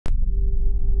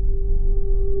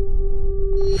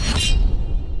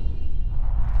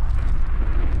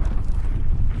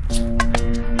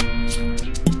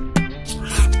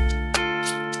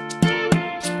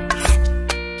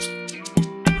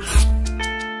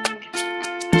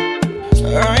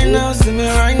Right now, see me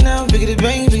right now, biggity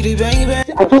bang, bang.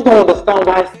 I just don't understand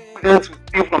why students will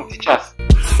steal from teachers.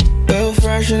 Well,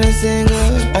 fresh and single,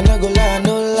 I no go lie,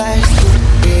 no lies,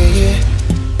 yeah.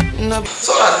 No.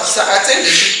 So I think they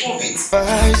should prove it. For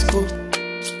high school.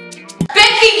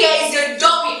 Becky here is your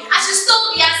dummy, and she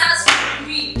stole the answers from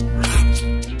me.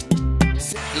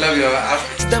 Love you.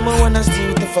 Them I wanna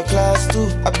steal them for class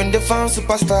too. I've been the fan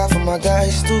superstar for my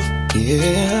guys too.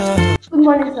 Yeah. Good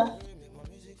morning, sir.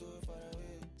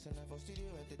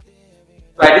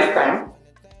 By this time?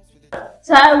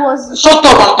 Sir, I was... Shut up,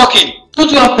 I'm talking.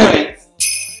 Don't you have parents?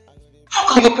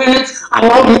 How can your parents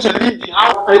allow you to leave the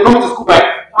house and come to school by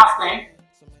past 10?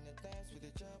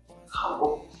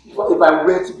 How? If I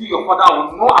were to be your father, I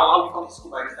would not allow you to come to school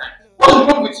by this time.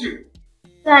 What's wrong with you?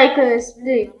 Sir, I can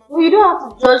explain. Well, you don't have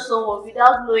to judge someone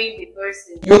without knowing the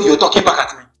person. You're talking back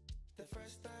at me.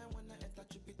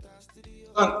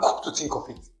 Don't cook to think of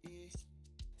it.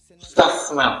 That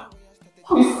smell.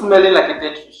 How is smelling like a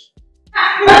dead fish?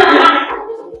 You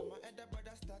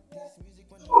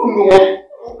know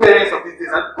what parents of these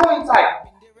days are go inside.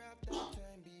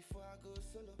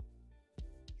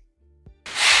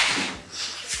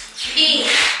 Hey,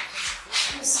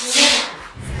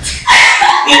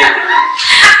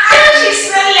 she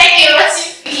smells like a rotten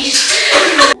fish.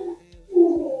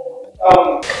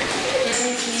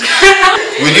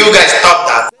 Will you guys stop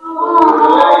that?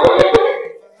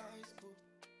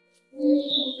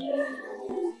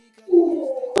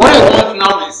 What I want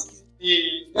now is the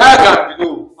diagram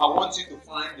below. I want you to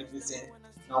find the missing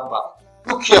number.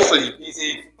 Look carefully.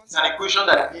 It's an equation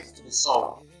that needs to be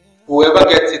solved. Whoever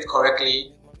gets it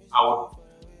correctly, I will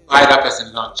buy that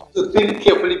person lunch. So think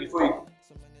carefully before you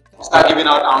start giving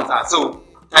out answers. So,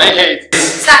 can I hear it?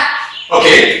 Sir.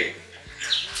 Okay.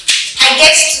 I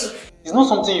guess 2. It's not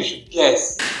something you should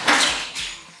guess.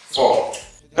 4.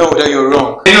 No, that you're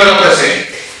wrong. Any other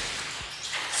person?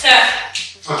 Sir.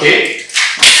 Okay.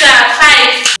 Sir,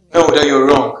 5. No, that you're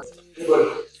wrong.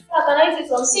 Sir, can I say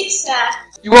some 6, sir?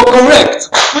 You are correct.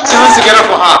 Put your hands together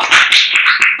for her.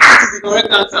 That is the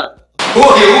correct answer.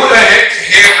 Okay, who the heck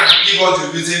here can give us the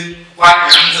reason why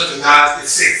the answer to that is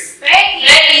 6?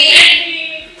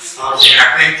 Ready? Okay, I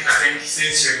think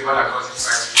since you're the one that got it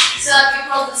right. So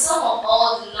because the sum of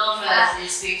all the numbers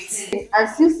is 15. And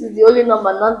 6 is the only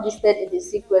number not listed in the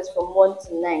sequence from 1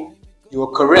 to 9. You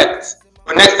are correct.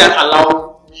 But next time,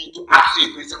 allow me to ask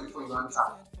you a question before you answer.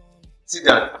 Sit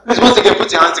down. Please, once again,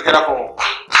 put your hands together for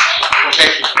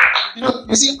perfection.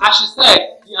 You see, as she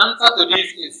said, the answer to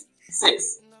this is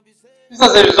 6. This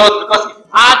is a result because if you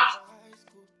add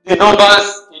the numbers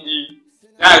in the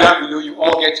diagram below, you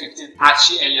all get 15, as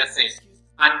she earlier said.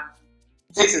 And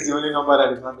 6 is the only number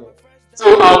that is not there.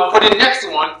 So for the next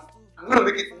one, I'm going to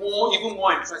make it even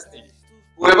more interesting.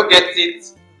 Whoever gets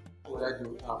it, what will I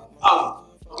do? I'll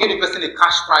give the person a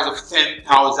cash prize of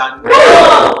 10,000.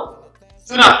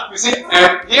 So now, you see,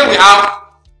 here we have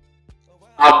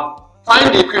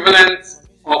find the equivalent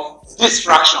of this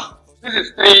fraction. This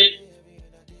is 3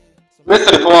 raised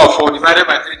to the power of 4 divided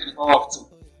by 3 to the power of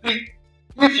 2.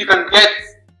 If you can get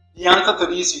the answer to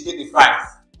this, you get the prize.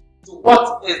 So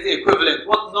what is the equivalent?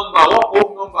 What number, what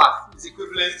whole number is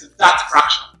equivalent to that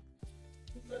fraction?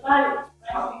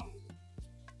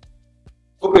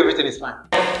 Hope everything is fine.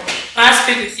 May I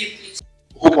speak with you, please?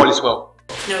 Hope all is well.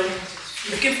 No,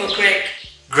 looking for Greg.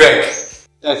 Greg.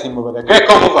 That's him over there. Greg,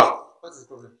 come over. What's the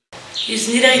problem? He's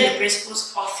neither in the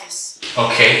principal's office.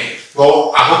 Okay.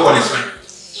 Well, I hope all is fine.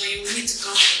 So you will need to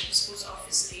come to the principal's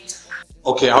office later.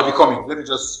 Okay, I'll be coming. Let me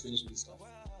just finish this stuff.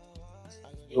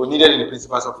 You're needed in the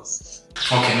principal's office.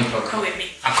 Okay, no problem. Come with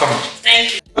me. I'm coming.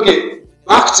 Thank you. Okay,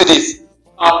 back to this.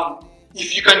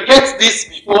 If you can get this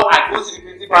before I go to the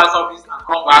principal's office and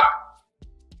come back,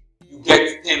 you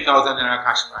get 10,000 naira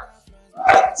cash prize.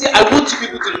 See, I want you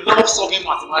people to love solving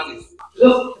mathematics.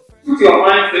 Just put your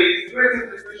mind to it. It's very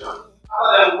simple equation. After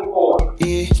that, we'll move forward.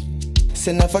 Yeah.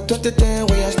 Say now for 2010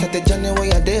 when I started journey when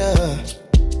you're there.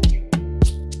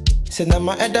 Say now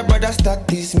my elder brother start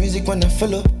this music when I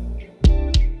follow.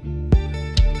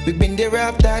 We been there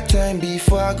rap that time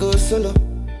before I go solo.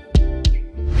 Say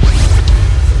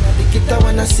now the guitar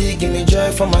when I see give me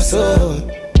joy for my soul.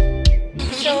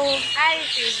 So, hi,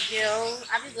 this girl.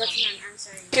 Have you gotten an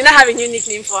answer? Do not have a new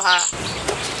nickname for her?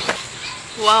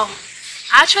 Wow.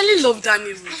 I actually love that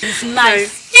name. It's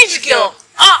nice. Which girl?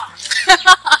 Ah!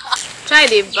 Try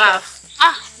the bath.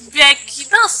 Ah, Becky,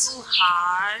 that's so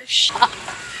harsh.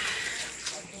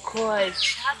 God,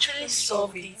 she actually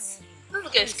solved it. This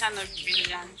girl is kind of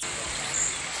brilliant.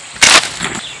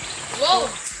 Whoa!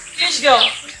 Which girl?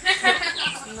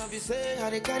 You know, be say how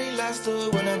they carry last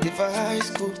when I did for high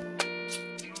school.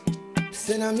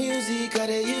 Send a music, I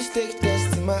they use take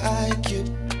test in my IQ.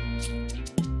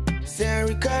 Say I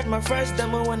record my first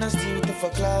demo when I still waiting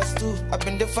for class 2. I've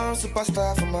been the found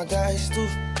superstar for my guys too.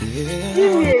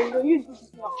 Yeah. You do this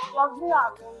now. You're very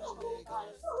annoying.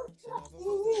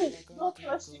 Don't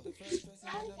touch me.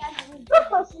 Don't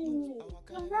touch me.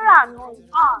 You're very annoying.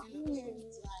 Okay.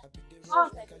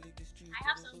 I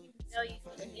have something to tell you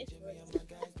for the next word.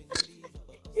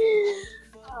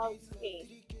 Okay.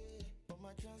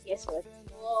 Guess what?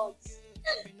 What?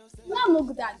 I'm not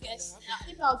good at guessing.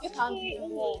 If I'll get angry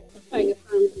more. They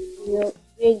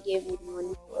gave me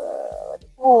money for the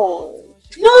phone.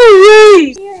 No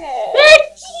way! Yeah.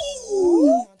 Becky!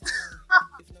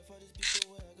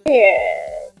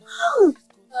 Yeah.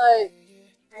 Like,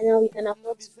 I know we can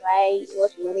afford to buy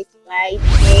what we wanted to buy.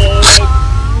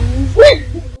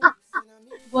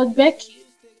 but Becky,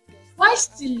 why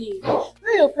stealing?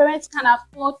 Where your parents can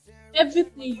afford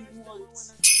everything you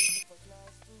want.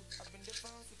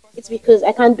 It's because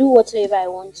I can do whatever I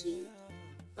want to.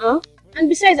 Huh? And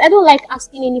besides, I don't like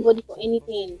asking anybody for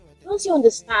anything. Don't you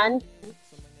understand?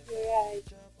 You're right.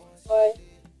 But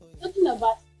talking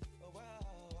about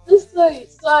I'm sorry.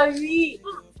 Sorry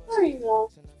now.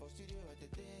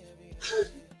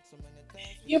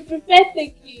 You prefer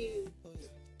taking.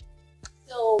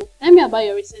 So tell me about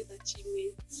your recent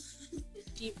achievements.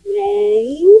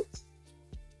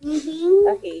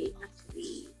 Okay,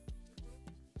 actually,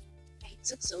 I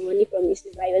took some money from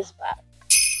Mr. Bayo's bag.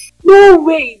 No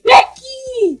way,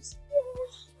 Becky!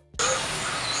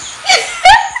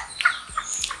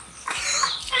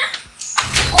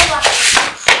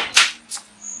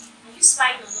 Are you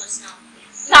spying on us now?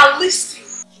 Now listen,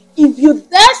 if you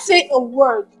dare say a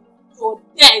word, you're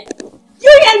dead.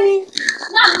 You hear me?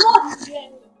 Now not hear me.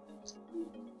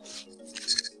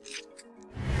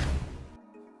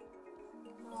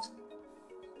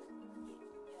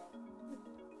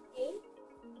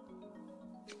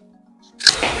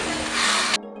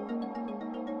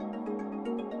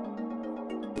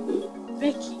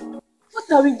 Becky, what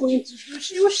are we going to do?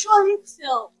 She will surely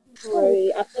tell. Don't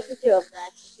worry, I'll take care of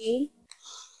that, okay?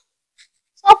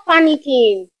 Stop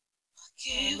panicking.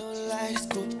 Okay.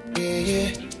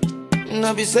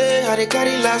 No be say how they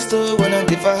carry last when I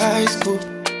did for high school.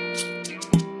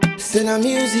 Send a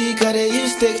music, I they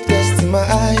use take test in my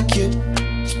IQ.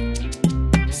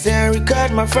 Say I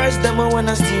record my first demo when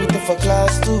I still waiting for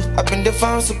class 2. I've been the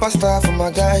found superstar for my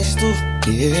guys too.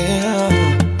 Yeah.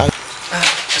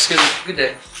 Excuse me, good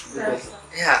day.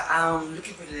 Yeah, I'm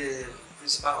looking for the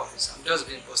principal office. I'm just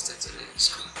being posted to the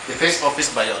school. The first office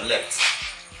by your left.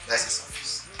 That's his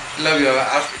office. Love your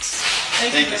outfits.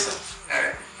 Thank you, sir.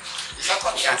 Alright. Is that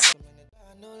what you answer?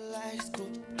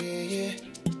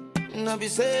 No be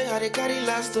say how they carry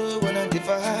last when I did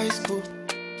for high school.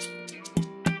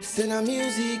 Send a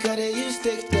music, I they use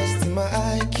take test in my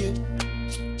IQ.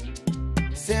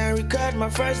 Say I record my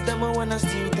first demo when I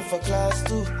still waiting for class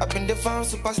 2. I've been the found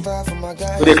superstar for my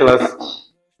guys. Good day, class.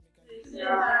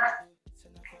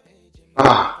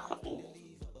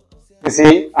 You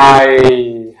see,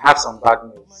 I have some bad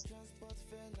news.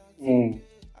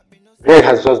 Greg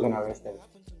has just been arrested.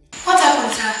 What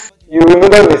happened, sir? You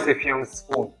remember Mr. Fiong's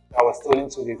phone that was stolen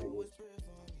 2 days ago?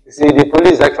 You see, the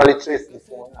police actually traced the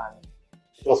phone and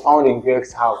it was found in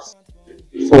Greg's house.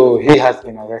 So he has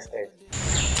been arrested.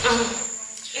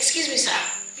 Excuse me, sir.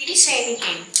 Did he say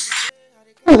anything?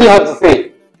 What do you have to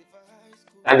say?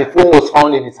 That the phone was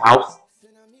found in his house?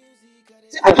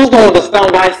 See, I just don't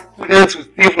understand why students will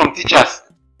steal from teachers.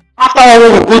 After all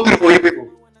we go through for you people.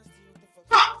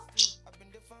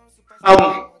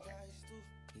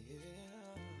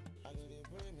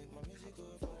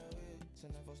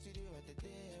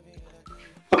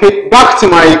 Okay, back to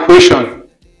my equation.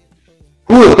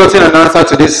 Who has gotten an answer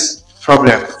to this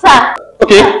problem? Sir.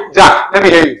 Okay, Jack, let me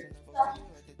hear you.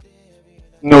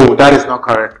 No, that is not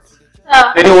correct.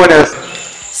 Sir. Anyone else?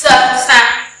 Sir,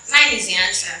 9 is the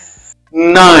answer.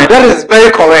 9, that is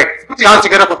very correct. Put your hands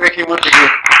together for making one again.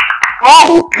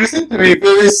 Oh, you seem to be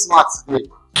very smart today.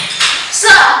 Sir,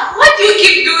 why do you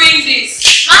keep doing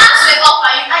this? My hands were up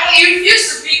and you refuse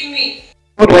to pick me.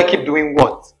 How do I keep doing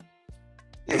what?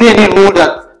 Is there any rule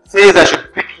that says I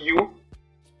should pick you?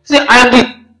 See, I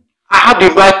have the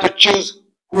right to choose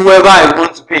whoever I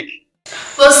want to pick.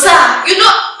 But sir, you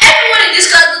know everyone in this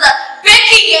class knows that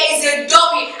Becky here is a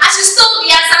dummy and she stole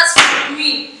the answers from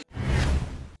me.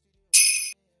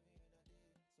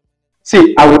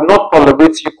 See, I would not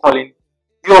tolerate you calling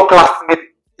your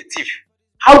classmate a thief.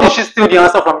 How did she steal the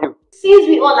answer from you? Since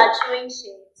we all are chewing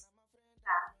shit,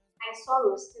 I saw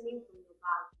Rose stealing from your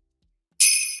bag.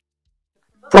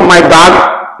 From my bag?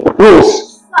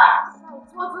 Rose? Sir,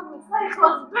 it wasn't me. Sir, it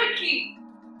was Becky.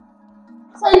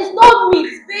 Sir, it's not me,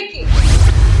 it's Becky.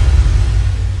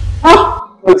 Huh?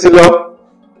 Otilo,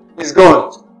 it's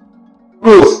gone.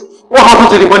 Rose, what happened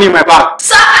to the money in my bag?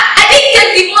 Sir, I didn't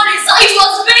take the money, sir. It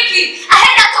was Becky. I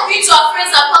heard her talking to her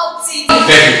friends about it.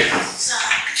 Becky. Sir,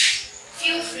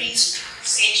 feel free to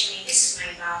search me. This is my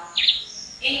bag.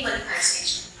 Anybody can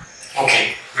search me.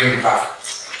 Okay, bring me back.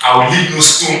 I will leave no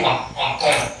stone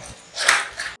unturned.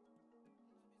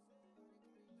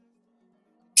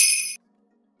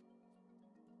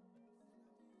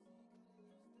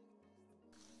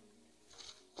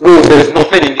 Rose, there is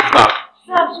nothing in this bag.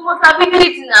 Sir, she must have hidden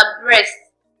it in her breast.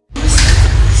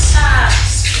 Sir,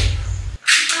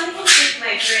 you can even take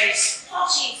my dress.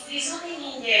 Touch it. There's nothing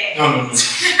in there. No.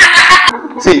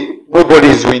 See, nobody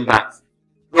is doing that.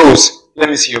 Rose, let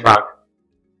me see your bag.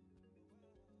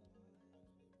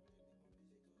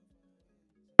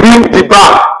 Bring the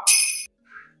bag.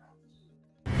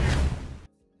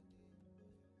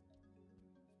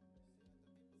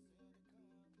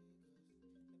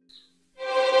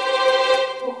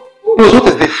 Rose, what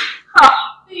is this?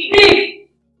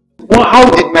 How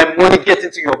did my money get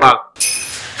into your bag?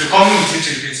 The company will take to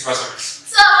the principal's office.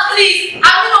 Sir, please. I'm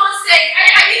the one saying.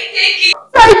 I didn't take it.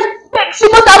 Sir, she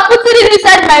must have put it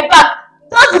inside my bag.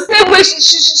 That's the same way she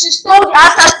stole the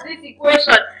answer to this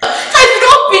equation. I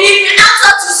don't believe you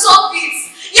answer to solve it.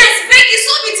 Yes, Becky,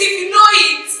 solve it if you know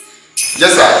it.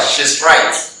 Yes, sir, she's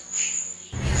right.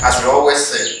 As we always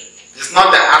say, it's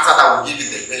not the answer that will give you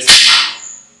the best answer,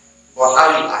 but how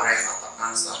you arrive at the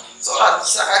answer. So I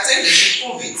think they should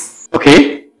prove it.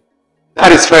 Okay,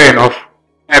 that is fair enough.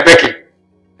 Becky,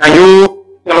 can you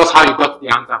tell us how you got the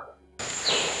answer?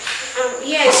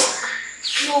 Yes.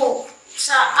 No,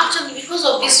 sir, actually, because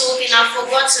of this whole thing, I've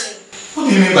forgotten. What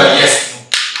do you mean by yes? No?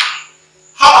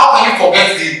 How can you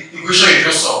forget the equation you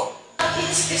just solved?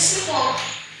 It's simple.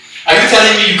 Are you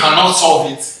telling me you cannot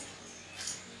solve it?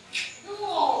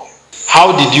 No.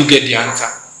 How did you get the answer?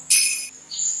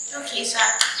 Okay, sir.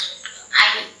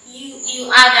 You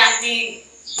add and then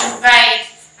divide,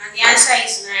 and the answer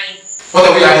is 9. What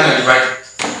are we adding and dividing?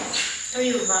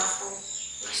 3 over 4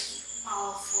 is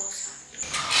power 4, sir.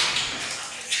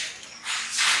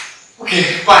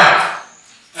 Okay, fine.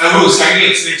 Rose, can you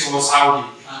explain to us how the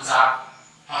answer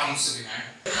happens to be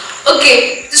 9?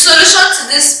 Okay, the solution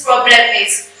to this problem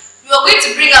is you are going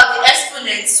to bring out the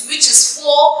exponents, which is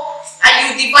 4, and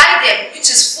you divide them,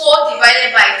 which is 4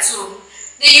 divided by 2.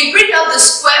 Then you bring out the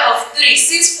square of 3,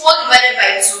 since 4 divided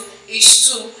by 2 is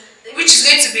 2, which is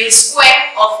going to be a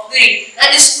square of 3. And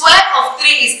the square of 3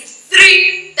 is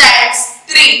 3 times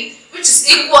 3, which is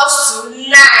equals to 9.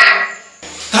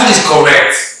 That is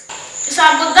correct. Sir,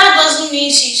 but that doesn't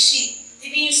mean she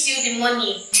didn't steal the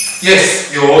money. Yes,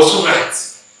 you're also right.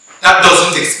 That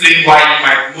doesn't explain why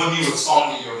my money was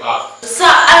found in your bag. Sir,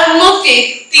 I'm not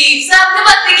a thief. Sir, I've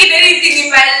never taken anything in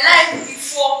my life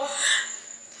before.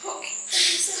 Okay,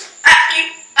 sir.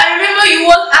 I remember you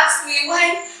once asked me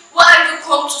why you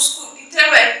come to school. The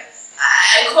time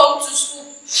I come to school.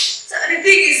 So the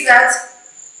thing is that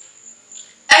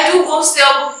I do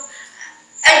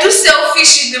sell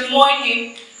fish in the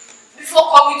morning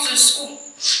before coming to school.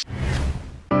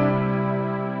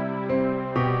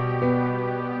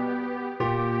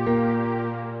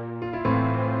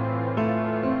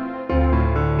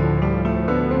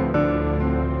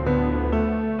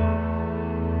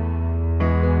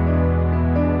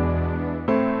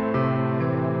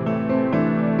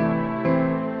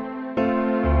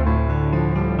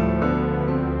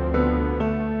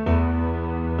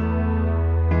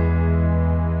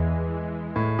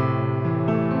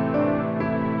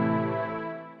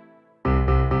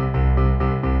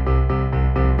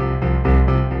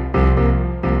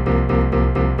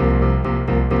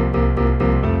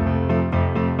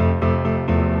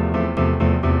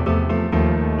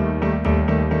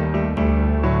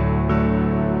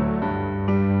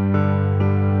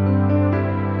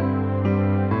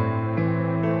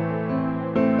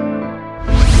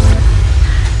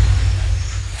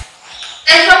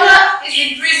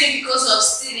 In prison because of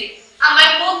stealing, and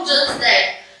my mom just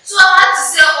died. So I had to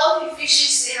sell all the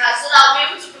fishes in her so that I'll be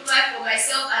able to provide for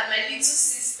myself and my little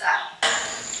sister.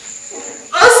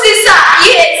 Oh sister,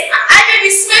 yes, I may be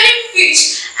smelling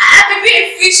fish, I may be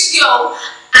a fish girl,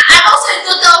 I'm also a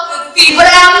daughter of a thief, but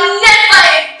I am never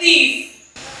a thief.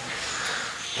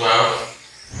 Well,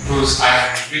 Rose, I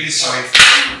am really sorry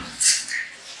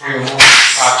for your mom's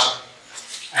departure.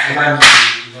 I never knew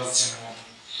you lost your mom.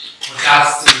 But that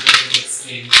still doesn't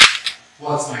explain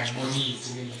what my money is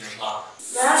doing in your bag.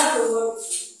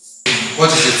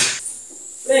 What is it?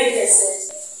 Like I said,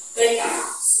 Becky.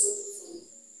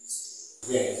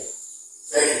 Yeah.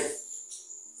 Becky,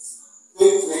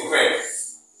 wait, Greg.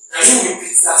 Can you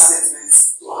repeat that statement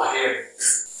to her hearing?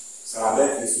 So I bet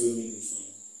you told me the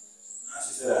phone. And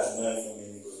she said I should not inform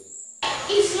anybody.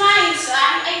 He's lying, sir.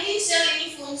 I didn't sell any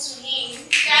phone to him.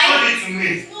 Tell it to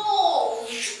me. No.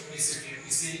 You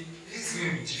see, it's going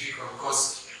to be difficult because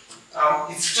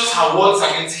it's just her words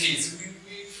against his.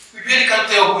 We really can't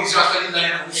tell who is actually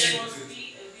lying and who is not.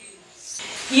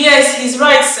 Yes, he's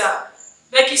right, sir.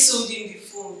 Becky sold him the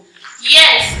phone.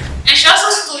 Yes, and she also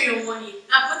stole your money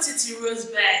and put it in Rose's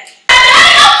bag.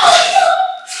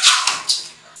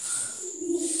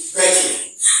 Becky.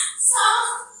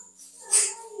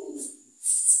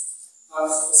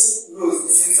 See, Rose,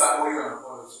 it seems I owe you an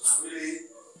apology. I'm really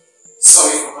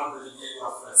sorry for not believing you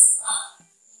at first. I'm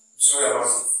sorry about it.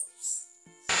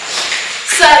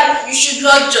 Sir, you should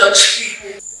not judge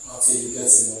people. Until you get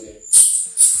to know them.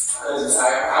 I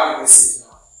have a message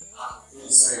now. I'm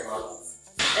really sorry about it.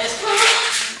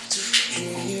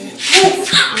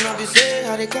 I be say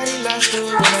how they carry last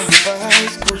when I be for high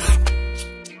school.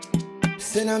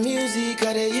 Say na music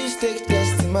I they use take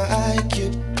test in my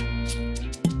IQ.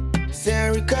 Say I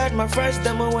record my first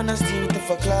demo when I still waiting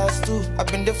for class 2. I've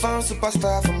been the fan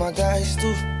superstar for my guys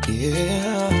too.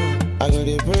 Yeah, I go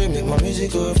to pray, make my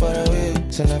music go far away.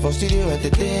 So now for studio at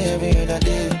the day, every other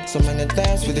day. So many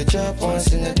times with the chop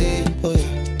once in a day. Oh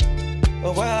yeah.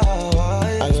 Oh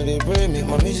wow, I go to pray, make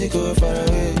my music go far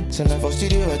away. So now for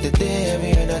studio at the day,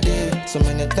 every other day. So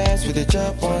many times with the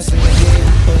chop once in a day.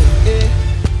 Oh yeah.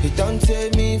 He don't tell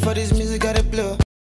me for this music gotta blow.